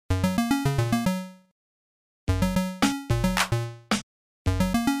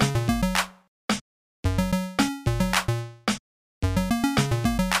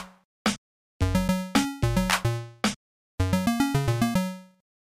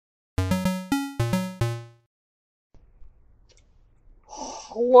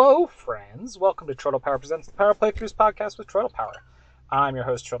Hello, friends. Welcome to Turtle Power Presents the Power Playthroughs podcast with Turtle Power. I'm your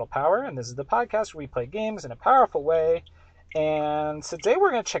host, Turtle Power, and this is the podcast where we play games in a powerful way. And today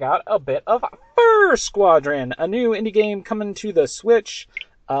we're going to check out a bit of Squadron, a new indie game coming to the Switch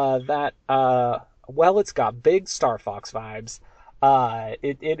it's got big Star Fox vibes.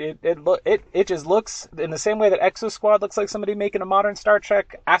 It just looks in the same way that Exo Squad looks like somebody making a modern Star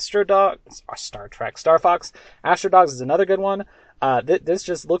Fox. Astro Dogs is another good one. This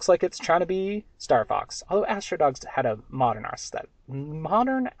just looks like it's trying to be Star Fox. Although Astro Dogs had a modern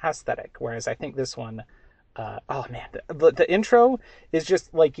aesthetic, whereas I think this one, the intro is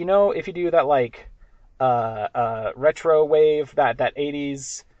just like, you know, if you do that like retro wave, that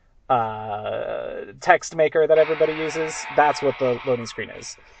 80s text maker that everybody uses, that's what the loading screen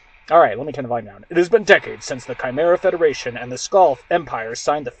is. Alright, let me turn the volume down. It has been decades since the Chimera Federation and the Skull Empire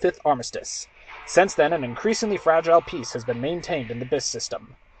signed the Fifth Armistice. Since then, an increasingly fragile peace has been maintained in the BIS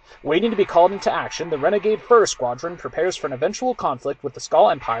system. Waiting to be called into action, the Renegade Fur Squadron prepares for an eventual conflict with the Skull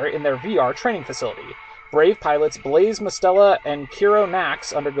Empire in their VR training facility. Brave pilots Blaze Mostella and Kiro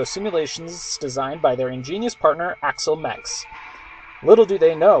Nax undergo simulations designed by their ingenious partner Axel Mex. Little do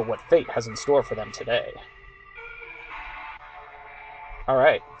they know what fate has in store for them today.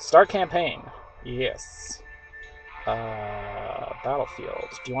 Alright, start campaign. Yes. Battlefield.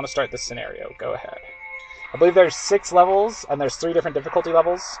 Do you want to start this scenario? Go ahead. I believe there's 6 levels, and there's 3 different difficulty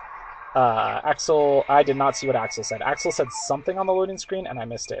levels. Axel, I did not see what Axel said. Axel said something on the loading screen, and I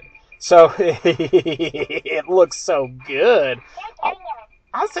missed it. So, it looks so good. All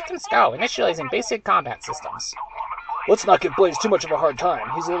systems go. Initializing basic combat systems. Let's not give Blaze too much of a hard time.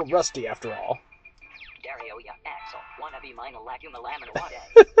 He's a little rusty after all.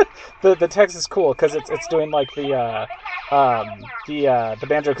 The text is cool because it's doing like the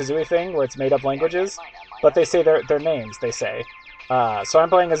Banjo-Kazooie thing where it's made up languages, but they say their names. They say. So I'm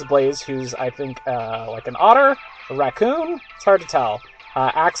playing as Blaze, who's I think like an otter, a raccoon. It's hard to tell.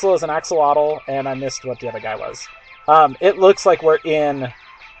 Axel is an axolotl, and I missed what the other guy was. It looks like we're in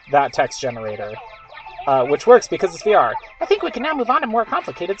that text generator, which works because it's VR. I think we can now move on to more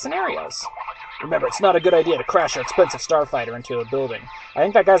complicated scenarios. Remember, it's not a good idea to crash our expensive starfighter into a building. I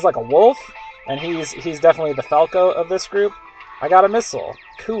think that guy's like a wolf, and he's definitely the Falco of this group. I got a missile.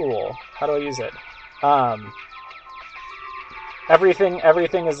 Cool. How do I use it?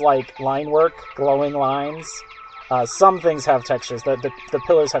 Everything is like line work, glowing lines. Some things have textures. The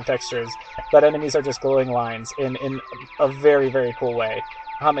pillars have textures, but enemies are just glowing lines in a very, very cool way.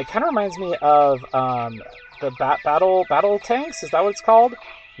 It kind of reminds me of the battle tanks. Is that what it's called?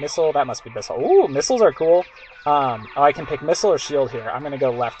 Missile, that must be missile. Ooh, missiles are cool. I can pick missile or shield here. I'm going to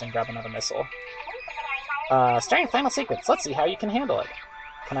go left and grab another missile. Starting final sequence. Let's see how you can handle it.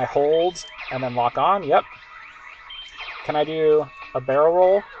 Can I hold and then lock on? Yep. Can I do a barrel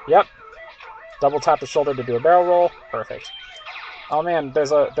roll? Yep. Double tap the shoulder to do a barrel roll. Perfect. Oh man,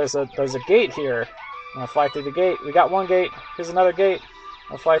 there's a gate here. I'm going to fly through the gate. We got one gate. Here's another gate.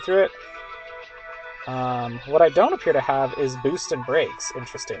 I'll fly through it. What I don't appear to have is boost and brakes,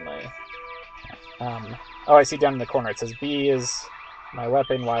 interestingly. I see down in the corner it says B is my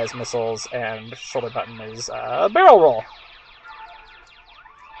weapon, Y is missiles, and shoulder button is barrel roll.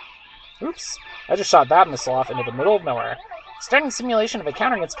 Oops. I just shot that missile off into the middle of nowhere. Starting simulation of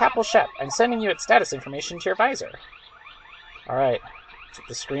encountering its capital ship and sending you its status information to your visor. Alright.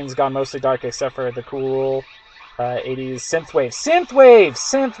 The screen's gone mostly dark except for the cool 80s synthwave.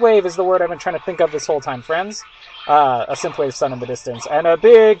 Synthwave is the word I've been trying to think of this whole time, friends. A synthwave sun in the distance. And a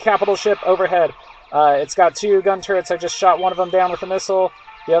big capital ship overhead. It's got 2 gun turrets. I just shot one of them down with a missile.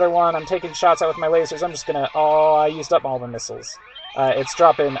 The other one I'm taking shots at with my lasers. I'm just gonna... Oh, I used up all the missiles. It's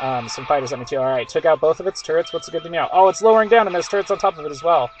dropping some fighters at me too. Alright, took out both of its turrets. What's good to know? Oh, it's lowering down and there's turrets on top of it as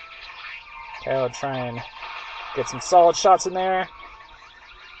well. Okay, I'll try and get some solid shots in there.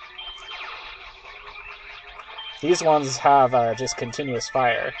 These ones have just continuous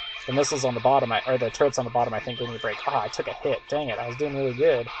fire. The missiles on the bottom, or the turrets on the bottom, I think when we break. Oh, I took a hit. Dang it, I was doing really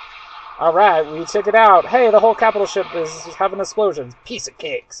good. Alright, we took it out. Hey, the whole capital ship is having explosions. Piece of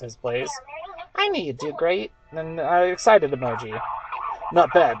cake, says Blaze. I knew you'd do great. And excited emoji.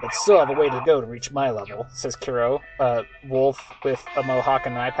 Not bad, but still have a way to go to reach my level, says Kiro, wolf with a mohawk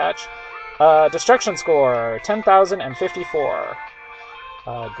and an eye patch. Destruction score, 10,054.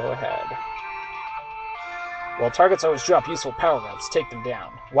 Go ahead. Well, targets always drop useful power-ups. Take them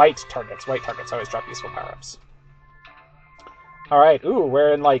down. White targets always drop useful power-ups. Alright, ooh,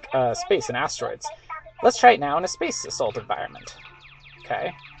 we're in, like, space and asteroids. Let's try it now in a space assault environment.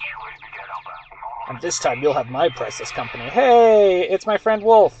 Okay. And this time you'll have my priceless company. Hey, it's my friend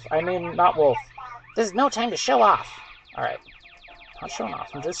Wolf. I mean, not Wolf. This is no time to show off. Alright. Not showing off.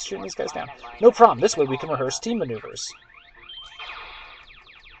 I'm just shooting these guys down. No problem. This way we can rehearse team maneuvers.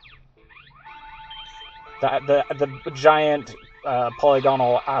 The giant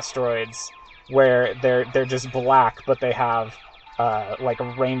polygonal asteroids where they're just black, but they have like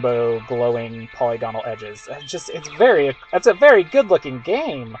rainbow glowing polygonal edges. It's a very good looking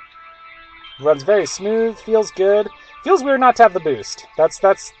game. Runs very smooth, feels good. Feels weird not to have the boost. That's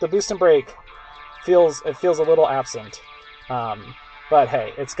the boost and brake feels a little absent. But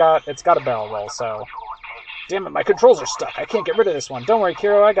hey, it's got a barrel roll, so damn it, my controls are stuck. I can't get rid of this one. Don't worry,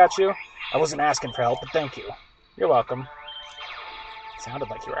 Kiro, I got you. I wasn't asking for help, but thank you. You're welcome. Sounded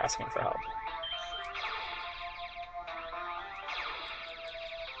like you were asking for help.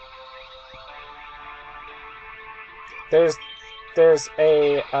 There's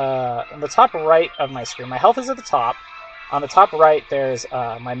a on the top right of my screen. My health is at the top. On the top right, there's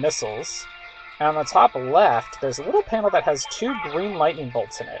my missiles. And on the top left, there's a little panel that has 2 green lightning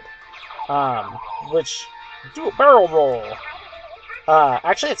bolts in it, which do a barrel roll.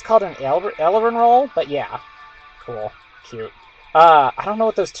 Actually, it's called an aileron roll, but yeah. Cool. Cute. I don't know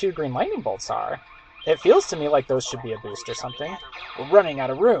what those 2 green lightning bolts are. It feels to me like those should be a boost or something. We're running out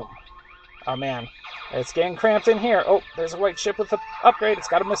of room. Oh, man. It's getting cramped in here. Oh, there's a white ship with an upgrade. It's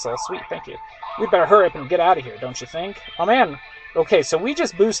got a missile. Sweet, thank you. We'd better hurry up and get out of here, don't you think? Oh, man. Okay, so we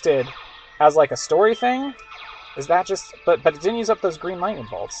just boosted as like a story thing. Is that just... But it didn't use up those green lightning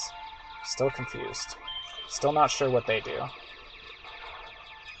bolts. Still confused. Still not sure what they do.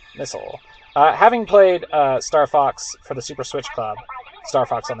 Missile. Having played Star Fox for the Super Switch Club, Star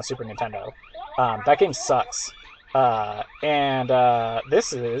Fox on the Super Nintendo, that game sucks. And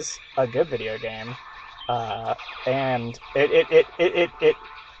this is a good video game. And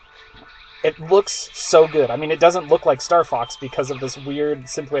it looks so good. I mean, it doesn't look like Star Fox because of this weird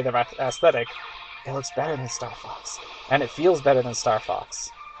synthwave aesthetic. It looks better than Star Fox, and it feels better than Star Fox.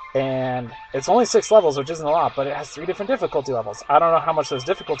 And it's only 6 levels, which isn't a lot, but it has 3 different difficulty levels. I don't know how much those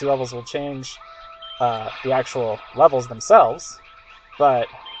difficulty levels will change the actual levels themselves, but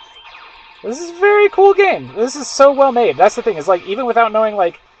this is a very cool game. This is so well made. That's the thing, is like, even without knowing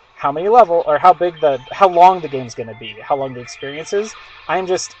like how many level or how long the game's going to be, how long the experience is, I'm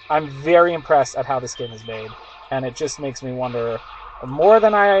very impressed at how this game is made, and it just makes me wonder more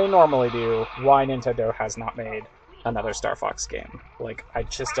than I normally do why Nintendo has not made another Star Fox game. Like, I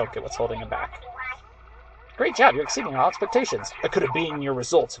just don't get what's holding it back. Great job, you're exceeding all expectations. I could have beaten your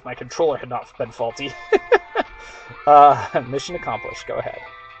results if my controller had not been faulty. Mission accomplished, go ahead.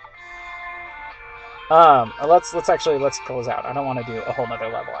 Let's close out. I don't want to do a whole nother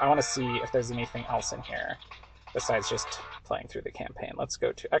level. I want to see if there's anything else in here besides just playing through the campaign. Let's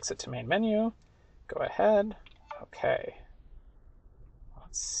go to exit to main menu. Go ahead. Okay.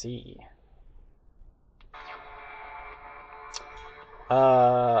 Let's see.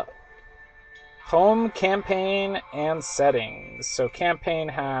 Home, campaign, and settings. So campaign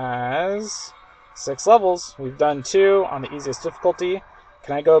has 6 levels. We've done 2 on the easiest difficulty.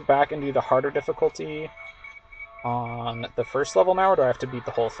 Can I go back and do the harder difficulty on the first level now, or do I have to beat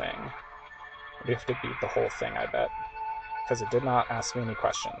the whole thing? Or do you have to beat the whole thing, I bet? Because it did not ask me any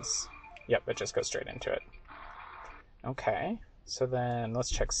questions. Yep, it just goes straight into it. Okay, so then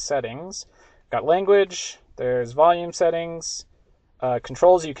let's check settings. Got language, there's volume settings,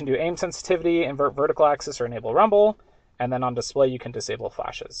 controls, you can do aim sensitivity, invert vertical axis, or enable rumble, and then on display you can disable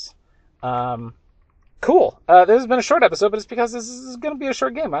flashes. Cool. This has been a short episode, but it's because this is going to be a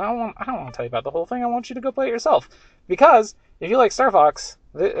short game. I don't want to tell you about the whole thing. I want you to go play it yourself. Because if you like Star Fox,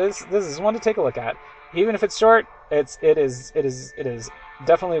 this is one to take a look at. Even if it's short, it is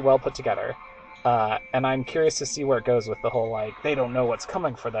definitely well put together. And I'm curious to see where it goes with the whole, like, they don't know what's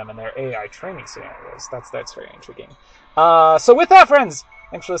coming for them in their AI training scenarios. That's very intriguing. So with that, friends,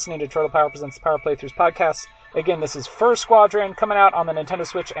 thanks for listening to Turtle Power Presents the Power Playthroughs podcast. Again, this is First Squadron, coming out on the Nintendo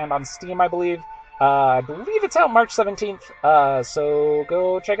Switch and on Steam, I believe. I believe it's out March 17th, so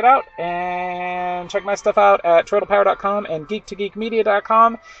go check it out, and check my stuff out at turtlepower.com and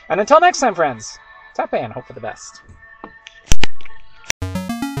geek2geekmedia.com. And until next time, friends, tap and hope for the best.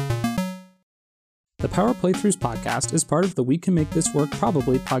 The Power Playthroughs podcast is part of the We Can Make This Work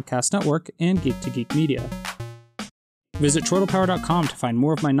Probably podcast network and Geek to Geek Media. Visit turtlepower.com to find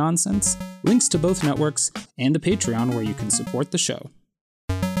more of my nonsense, links to both networks, and the Patreon where you can support the show.